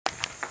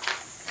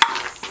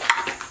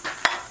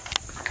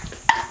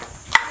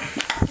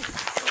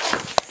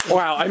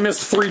Wow, I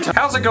missed 3 times.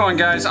 How's it going,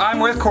 guys? I'm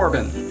with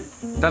Corbin.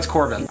 That's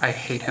Corbin. I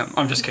hate him.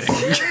 I'm just kidding.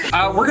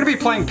 We're gonna be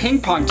playing ping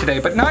pong today,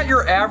 but not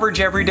your average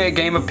everyday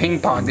game of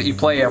ping pong that you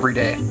play every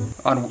day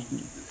on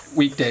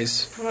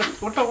weekdays.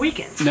 What about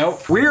weekends? No.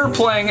 We are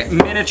playing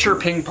miniature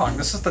ping pong.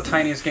 This is the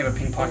tiniest game of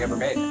ping pong ever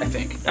made, I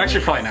think.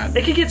 Actually, probably not.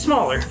 It could get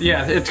smaller.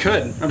 Yeah, it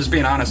could. I'm just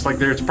being honest. Like,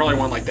 there's probably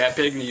one like that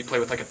big, and you play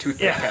with like a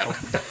toothpick paddle.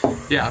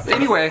 Yeah.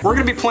 Anyway, we're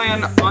gonna be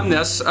playing on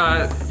this.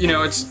 You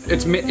know, it's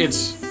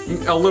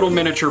a little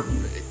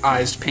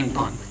miniaturized ping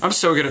pong. I'm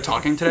so good at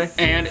talking today.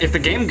 And if the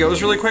game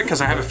goes really quick,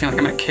 because I have a feeling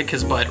I'm gonna kick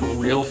his butt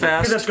real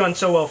fast. That's gone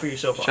so well for you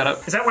so far. Shut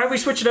up. Is that why we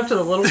switched it up to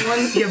the little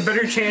one? You have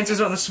better chances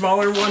on the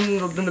smaller one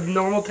than the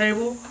normal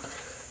table?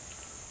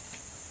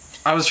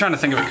 I was trying to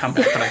think of a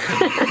comeback, but I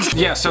couldn't.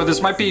 Yeah, so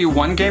this might be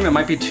one game. It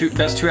might be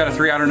best 2 out of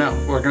 3. I don't know.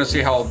 We're gonna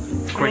see how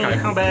quick I am.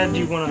 How bad do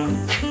you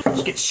want to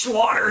just get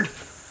slaughtered?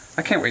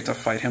 I can't wait to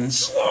fight him.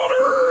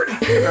 Slaughtered!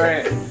 All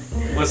right,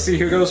 let's see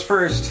who goes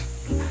first.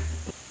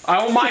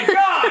 Oh my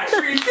gosh,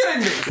 are you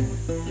kidding me?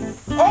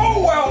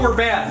 Oh, wow, we're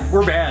bad.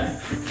 We're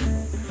bad.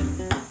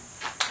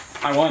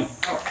 I won.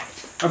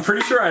 I'm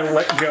pretty sure I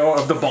let go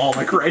of the ball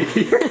like right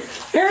here.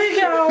 Here you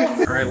go.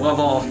 All right, love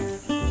all.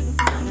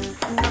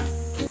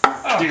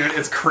 Dude,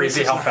 it's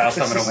crazy how fast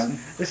I'm gonna win.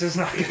 This is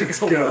not gonna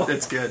go well.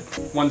 It's good.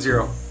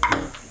 1-0.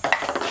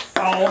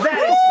 Oh, that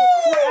is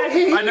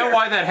crazy. I know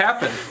why that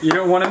happened. You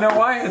don't want to know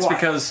why? It's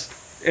because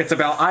it's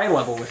about eye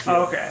level with you.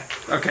 Oh, okay.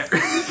 Okay.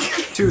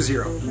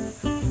 2-0.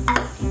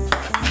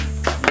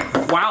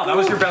 Wow, that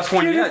was your best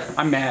one yet.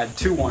 I'm mad.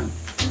 2-1.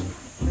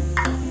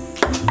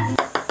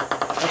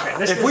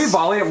 Okay, if we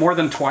volley it more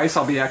than twice,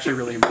 I'll be actually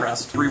really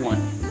impressed. 3-1.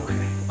 Okay.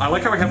 I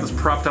like how we have this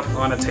propped up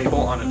on a table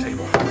on a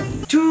table.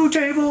 2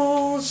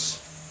 tables.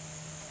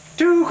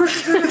 2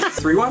 Christmas.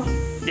 3-1?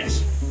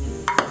 Yes.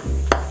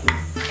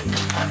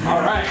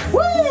 Alright.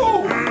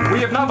 Woo! We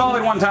have not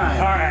volleyed one time.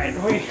 Alright,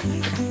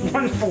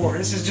 1-4.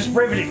 This is just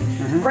riveting.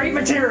 Great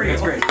material.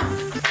 That's great.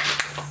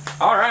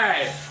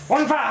 Alright.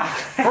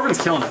 1-5. Corbin's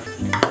killing it.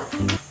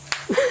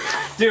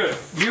 Dude,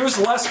 use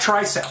less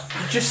tricep.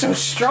 You're just so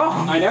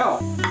strong. I know.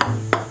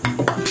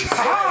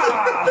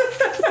 Ah!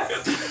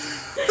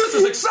 This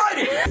is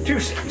exciting!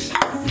 2-6.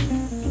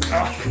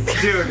 Oh.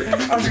 Dude,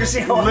 I was gonna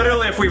say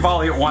literally if we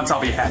volley it once,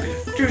 I'll be happy.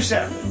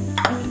 2-7.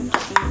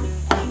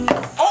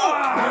 Oh!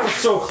 That was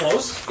so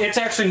close. It's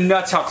actually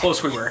nuts how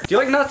close we were. Do you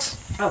like nuts?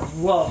 I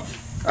love.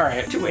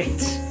 Alright. 2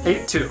 8s.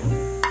 8-2.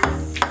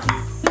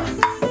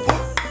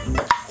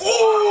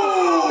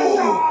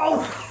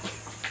 Oh!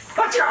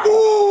 Let's go!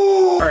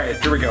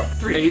 Alright, here we go.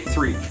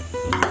 8-3.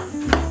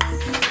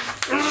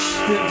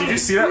 Did you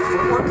see that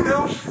footwork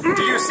though?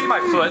 Did you see my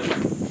foot?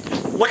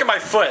 Look at my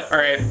foot.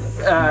 Alright,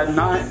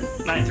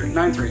 9-3.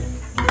 9-3.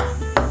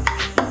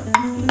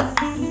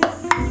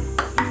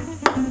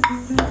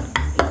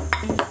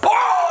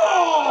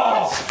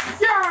 Oh!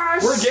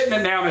 Yes! We're getting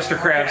it now, Mr.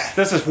 Krabs. Okay.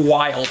 This is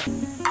wild.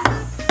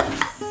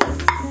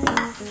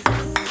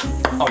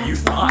 Oh, you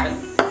thought.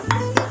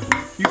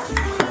 You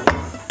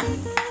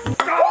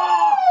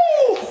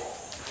oh!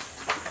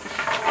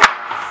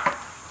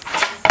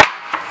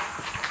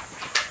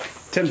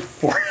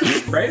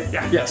 10-4. Right?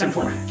 Yeah. Yeah,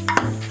 10-4.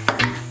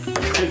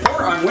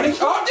 10-4, I'm winning.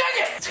 Oh, dang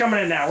it! It's coming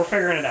in now. We're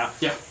figuring it out.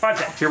 Yeah.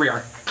 5-10. Here we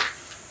are.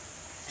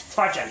 It's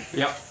 5-10.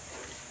 Yep.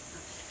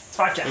 It's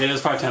 5-10. It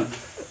is 5-10.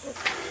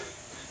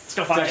 Let's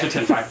go 5-10. It's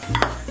actually 10-5.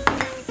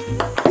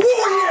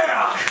 Oh,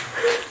 yeah!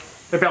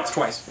 It bounced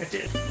twice. It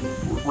did.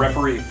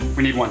 Referee,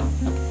 we need one.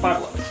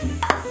 5-11.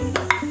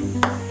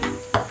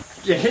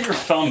 Yeah, hit your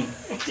thumb.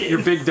 Your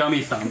big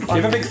dummy thumb. Do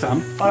you have a big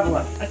thumb?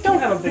 5-11. I don't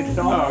have a big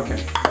thumb. Oh,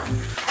 okay.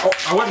 Oh,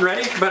 I wasn't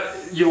ready, but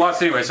you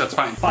lost anyway, so it's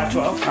fine.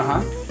 5-12.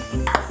 Uh-huh.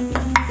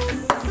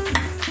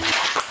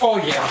 Oh,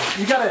 yeah.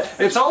 You gotta...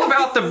 It's all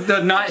about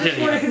the not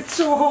hitting it. It's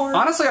so hard.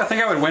 Honestly, I think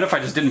I would win if I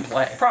just didn't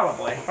play.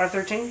 Probably.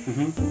 5-13?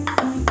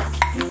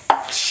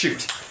 Mm-hmm.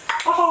 Shoot.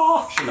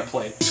 Oh! Shouldn't have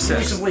played.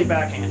 Exclusively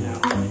backhand now.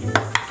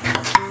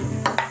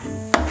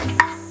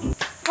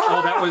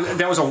 Oh,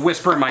 that was a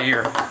whisper in my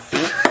ear.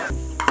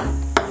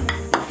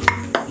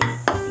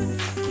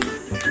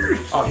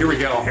 Oh, here we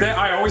go.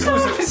 I always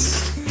lose it.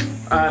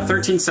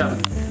 13-7.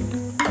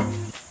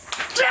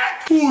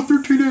 Oh,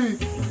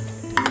 13-8.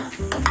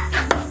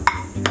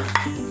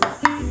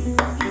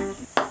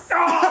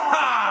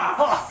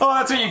 Oh,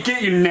 that's what you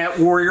get, you net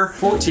warrior.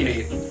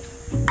 14-8.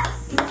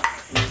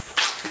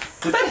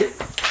 Did that hit?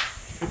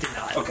 It did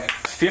not. Okay.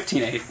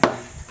 15-8.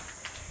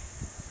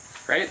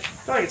 Right? I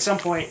feel like at some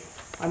point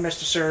I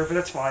missed a serve, but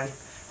that's fine.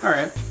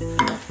 Alright.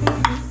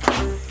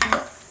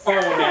 Oh,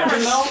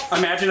 imagine though?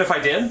 Imagine if I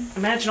did?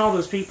 Imagine all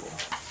those people.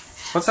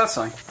 What's that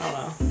song? I don't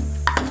know.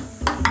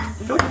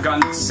 I feel like I've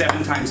gone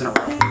 7 times in a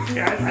row.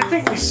 Yeah, I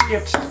think we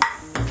skipped.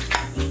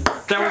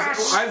 That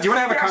was. Do you want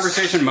to have a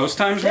conversation most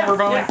times when we're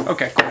volleying? Yeah.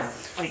 Okay, cool.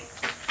 Like,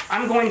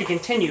 I'm going to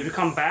continue to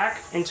come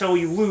back until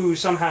you lose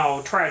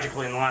somehow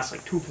tragically in the last,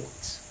 like, 2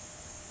 points.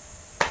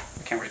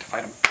 I can't wait to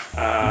fight him.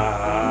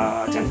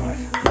 10-5.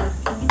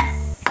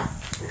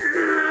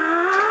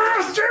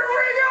 Yes, here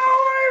we go,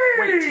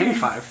 baby! Wait,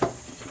 10-5?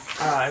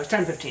 It was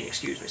 10:15.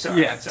 Excuse me.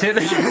 Sorry. Yeah. Sorry.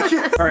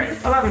 All right.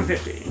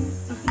 11:15.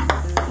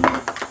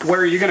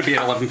 Where are you gonna be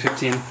at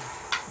 11:15?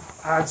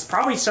 It's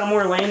probably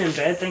somewhere laying in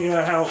bed, thinking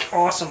about how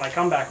awesome my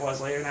comeback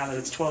was later. Now that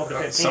it's 12 to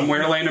 15.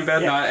 Somewhere laying in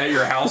bed, not at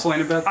your house laying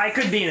in bed. I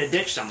could be in a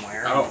ditch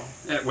somewhere. Oh,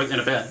 in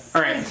a bed.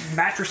 All right.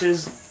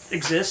 Mattresses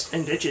exist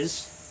in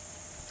ditches.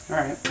 All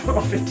right.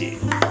 12:15.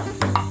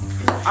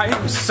 I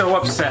am so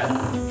upset.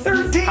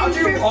 13. How do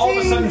you all of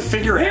a sudden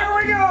figure it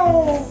out? Here we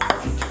go.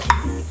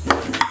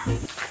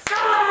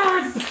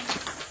 God.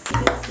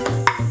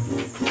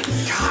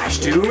 Gosh,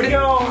 dude. Here we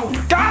go.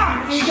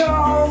 Gosh. Here we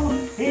go.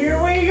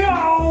 Here we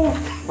go.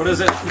 What is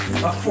it?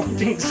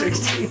 14,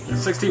 16.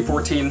 16,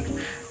 14.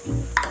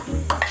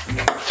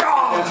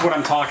 That's what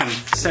I'm talking.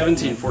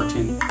 17,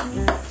 14.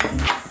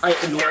 No,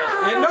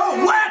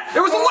 lead! It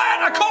was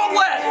lead! I called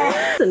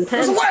lead! It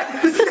was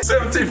lead!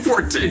 17,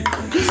 14.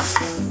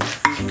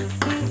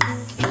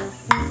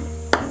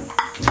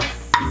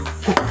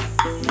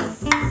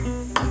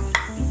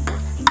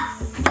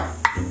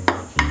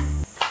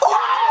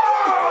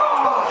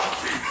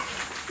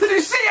 Did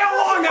you see how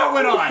long that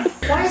went on?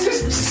 Why is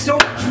this so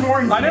much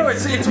more intense? I know,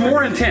 it's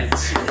more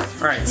intense.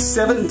 Alright,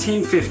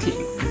 17,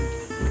 15.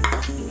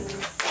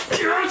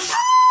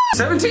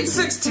 17,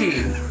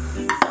 16.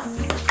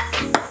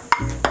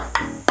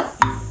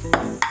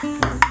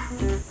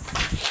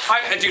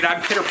 Dude,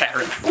 I'm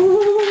pitter-pattering.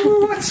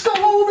 Ooh, let's go,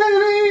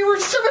 baby! We're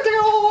 17!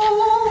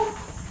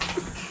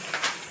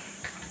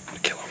 I'm gonna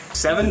kill him.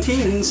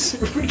 17s.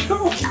 Here we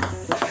go.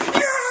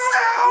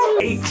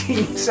 Yeah!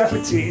 18,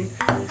 17.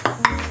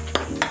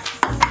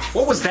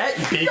 What was that,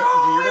 you big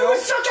Oh, weirdo? it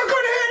was such a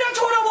good hit!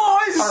 That's what it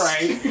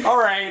was!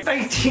 Alright.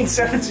 19,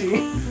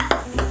 17.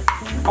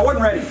 I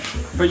wasn't ready,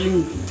 but you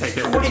can take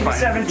it. 20 to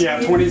 17.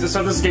 Yeah, 20s,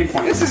 so this is game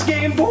point. This is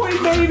game point,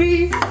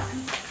 baby!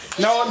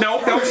 No,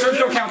 serves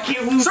don't count.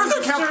 Serves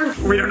don't count.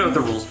 We don't know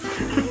the rules. So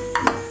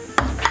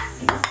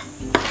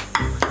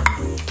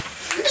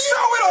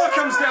it all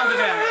comes down to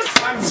that.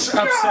 I'm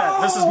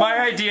upset. This is my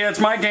idea, it's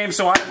my game,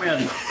 so I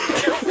win.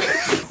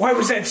 Why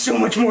was that so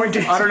much more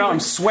intense? I don't know, I'm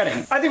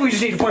sweating. I think we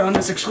just need to play on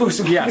this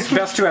exclusively. Yes,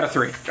 best 2 out of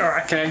 3.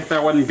 Alright. Okay,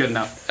 that wasn't good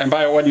enough. And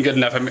by it wasn't good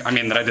enough, I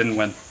mean that I didn't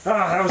win. Oh,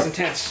 that was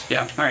intense.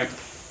 Yeah, alright.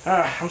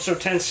 I'm so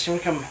tense. Can we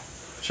come?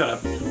 Shut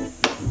up.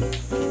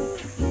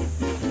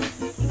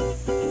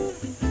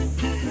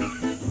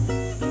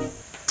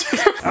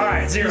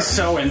 Alright, 0. He's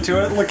so into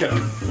it. Look at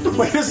him.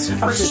 Look at his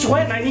I'm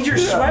sweating. I need your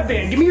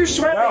sweatband. Give me your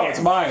sweatband. No, it's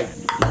mine.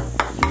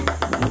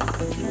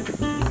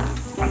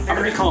 I'm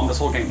gonna be calm this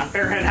whole game. I'm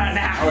figuring it out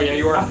now. Oh yeah,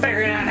 you are. I'm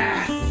figuring it out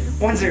now.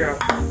 1-0.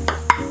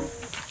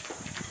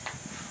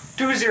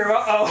 2-0.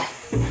 Uh-oh.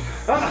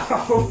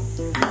 Uh-oh.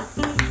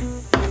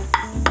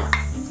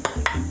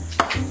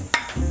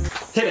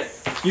 Hit it.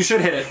 You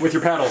should hit it with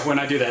your paddle when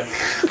I do that.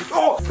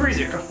 Oh!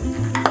 3-0.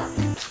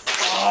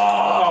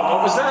 Oh,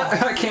 what was that?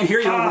 I can't hear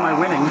you over my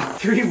winning.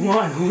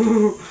 3-1.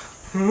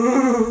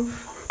 Ooh.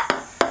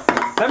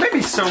 That made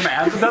me so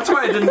mad. That's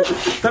why I didn't.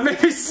 That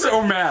made me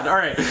so mad. All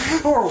right.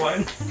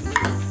 4-1.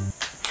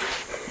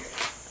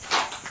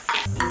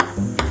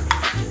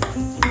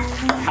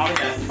 How did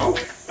that? Oh.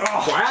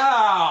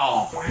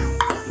 Wow.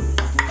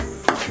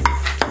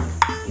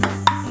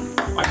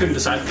 I couldn't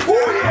decide.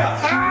 Oh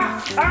yeah.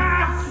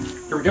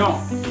 Here we go.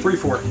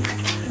 3-4.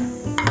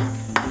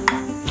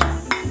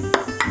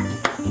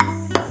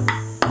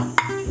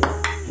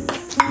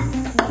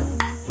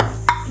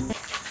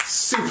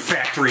 Soup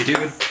factory,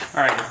 dude.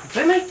 All right. Do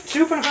they make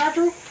soup in a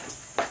factory?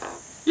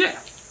 Yeah.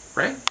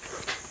 Right.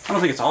 I don't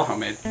think it's all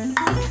homemade. Dang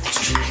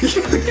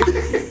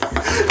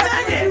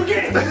it!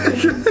 Get it!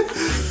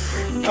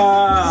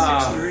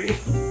 6-3.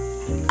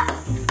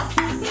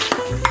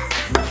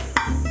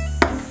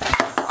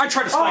 I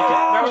tried to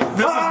spike it.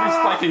 This is me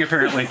spiking,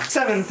 apparently.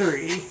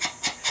 7-3.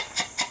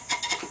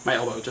 My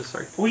elbow, just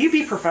sorry. Will you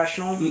be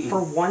professional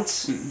for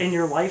once in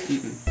your life?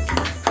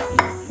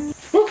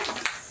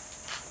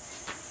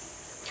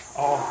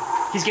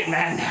 Oh, he's getting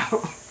mad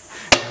now.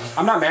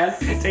 I'm not mad.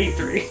 It's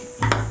 8-3.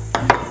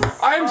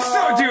 I'm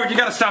so, dude. You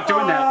gotta stop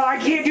doing that. I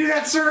can't do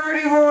that, sir,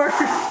 anymore.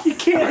 You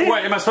can't.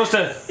 Wait, am I supposed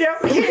to? Yeah,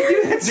 we can't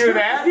do that. Do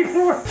that?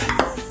 Anymore.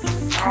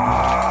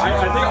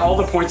 I think all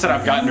the points that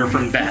I've gotten are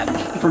from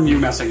that, from you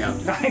messing up.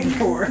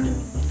 9-4.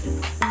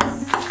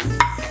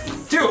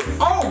 Dude,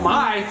 oh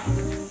my!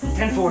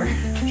 10-4.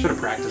 Should have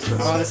practiced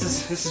this. Oh, this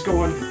is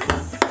going.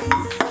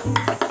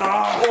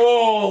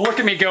 Oh, look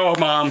at me go,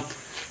 Mom.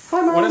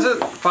 Hi, Mom. What is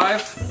it?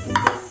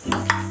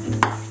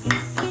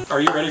 5? Are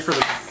you ready for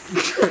the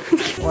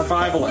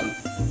 5-11?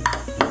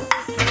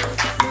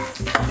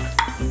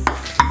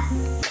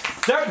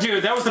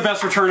 Dude, that was the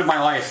best return of my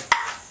life.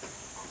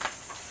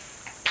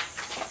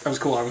 That was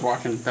cool. I was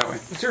walking that way.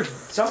 Is there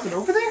something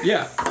over there?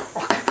 Yeah.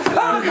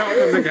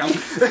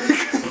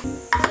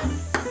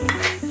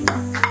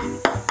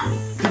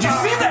 Did you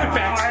see that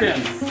backspin?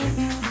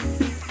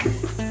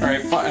 All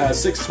right,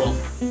 6-12.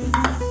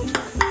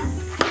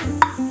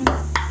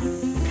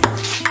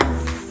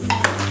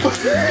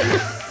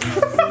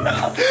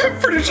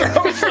 Pretty sure I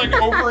was like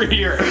over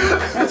here.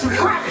 That's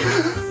crap.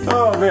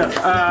 Oh man.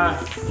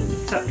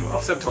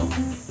 7-12. 7-12.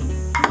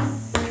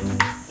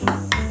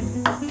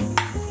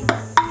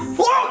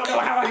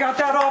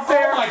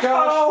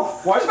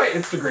 Oh! Why is my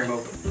Instagram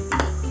open?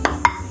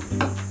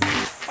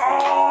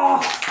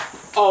 Oh!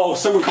 Oh,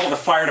 someone called the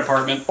fire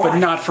department, but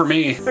not for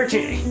me.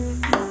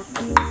 13.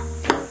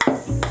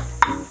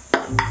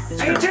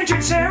 Pay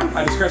attention, Sam!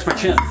 I just scratched my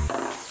chin.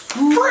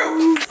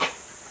 Fruit!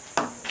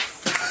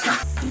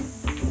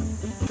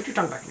 Put your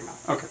tongue back in your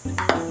mouth. Okay.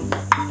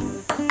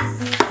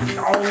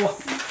 Oh!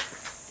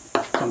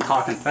 So I'm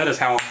talking. That is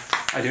how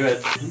I do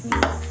it.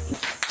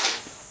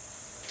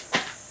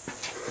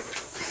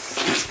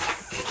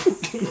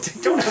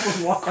 Don't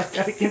ever walk like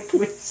that again,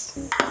 please.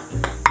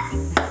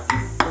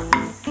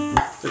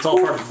 It's all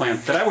part of the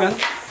plan. Did I win?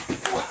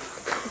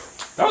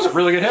 That was a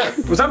really good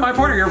hit. Was that my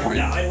point or your point?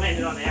 No, I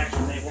landed on the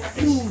action table.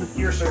 It's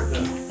your serve,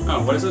 though.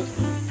 Oh, what is it?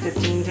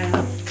 15, 10.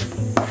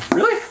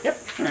 Really? Yep.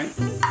 All right.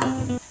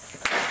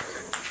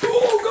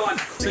 Oh, God.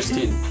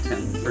 16,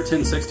 10, or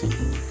 10, 16.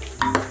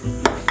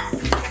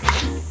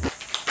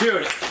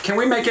 Dude, can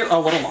we make it a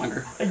little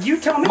longer? You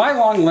tell me. My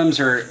long limbs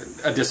are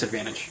a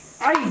disadvantage.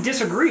 I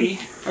disagree.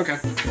 Okay.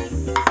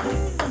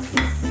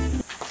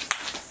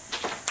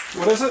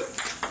 What is it?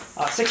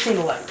 16,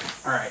 11.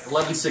 All right,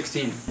 11,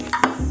 16.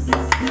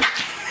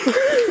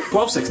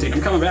 12, 16.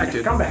 I'm coming back,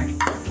 dude. Come back.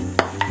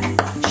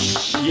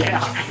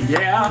 Yeah,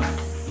 yeah.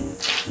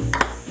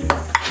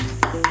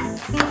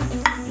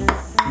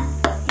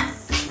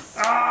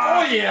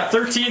 Oh, yeah.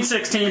 13,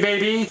 16,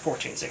 baby.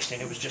 14,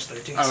 16. It was just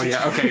 13. Oh, 16.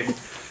 yeah, okay.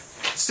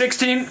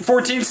 16,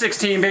 14,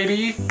 16,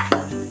 baby.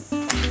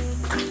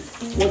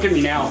 Look at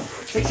me now.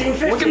 16,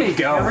 15. Look at me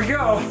go. There we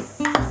go.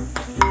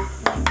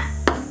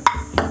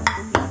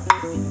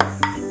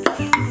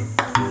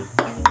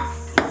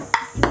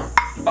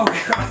 Oh,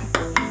 God.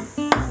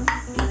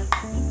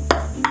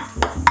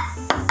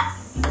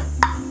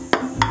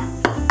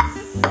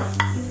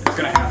 It's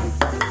gonna happen.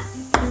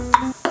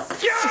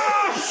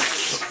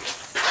 Yes!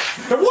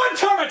 The one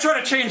time I try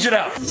to change it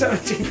up.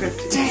 17,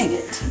 15. Dang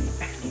it.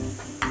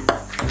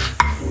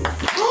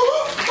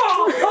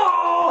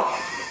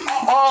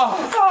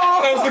 Oh,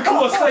 that was the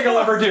coolest thing I'll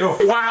ever do.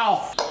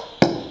 Wow.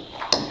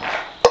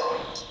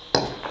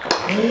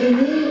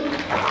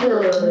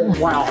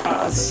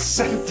 Wow.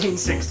 17,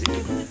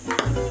 16.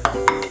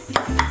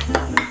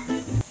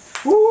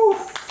 Woo!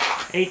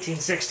 18,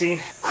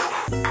 16.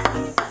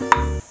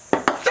 Oh,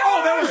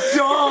 that was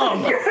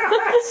dumb.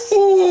 Yes!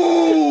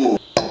 Ooh.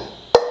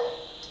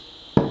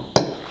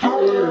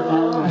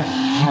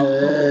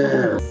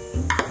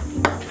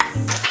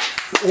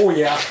 Oh,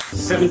 yeah.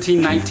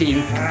 17,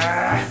 19.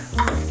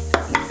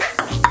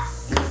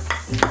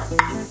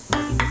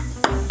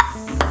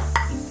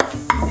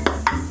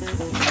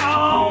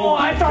 Oh,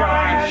 I thought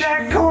I had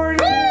that corn.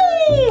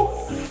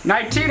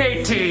 19,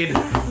 18.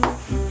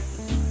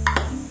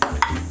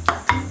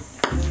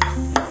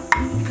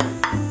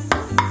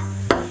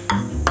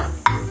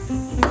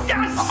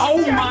 Yes!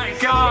 Oh my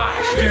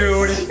gosh,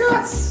 dude.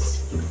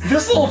 Yes!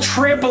 This little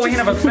trampoline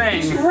of a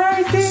thing.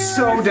 Right there.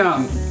 So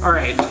dumb. All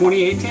right,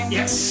 2018?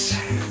 Yes.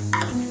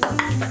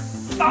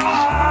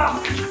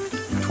 Ah!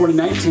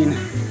 2019.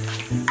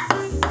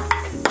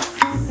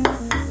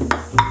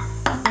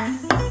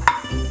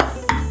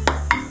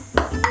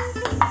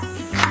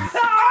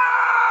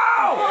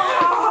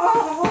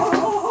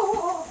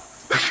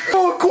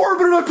 Oh,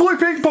 Corbin and I play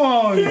ping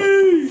pong!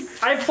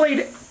 I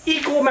played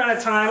equal amount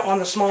of time on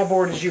the small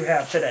board as you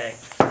have today.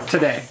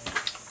 Today.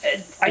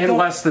 I In don't,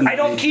 less than I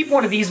don't me. keep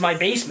one of these in my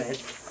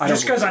basement.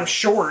 Just because I'm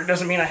short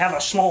doesn't mean I have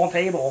a small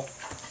table.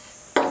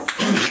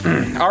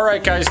 All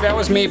right, guys, that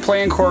was me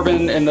playing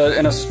Corbin in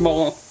a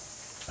small.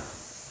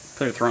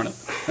 They're throwing it.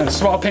 In a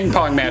small ping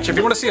pong match. If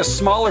you want to see a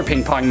smaller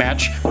ping pong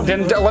match,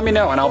 then let me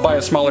know and I'll buy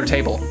a smaller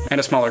table and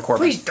a smaller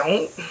Corbin. Please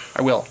don't.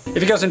 I will.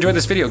 If you guys enjoyed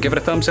this video, give it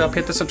a thumbs up,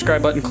 hit the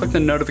subscribe button, click the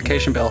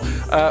notification bell.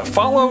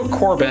 Follow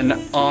Corbin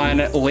on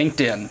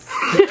LinkedIn.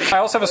 I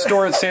also have a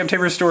store at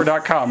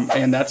samtaborstore.com,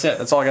 and that's it.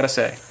 That's all I gotta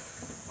say.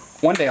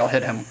 One day I'll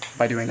hit him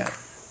by doing that.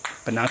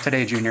 But not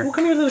today, Junior. Oh,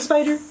 come here, little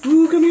spider.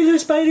 Ooh, come here, little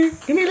spider.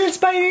 Come here, little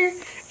spider.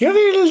 Come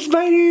here, little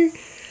spider.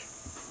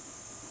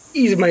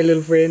 He's my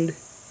little friend.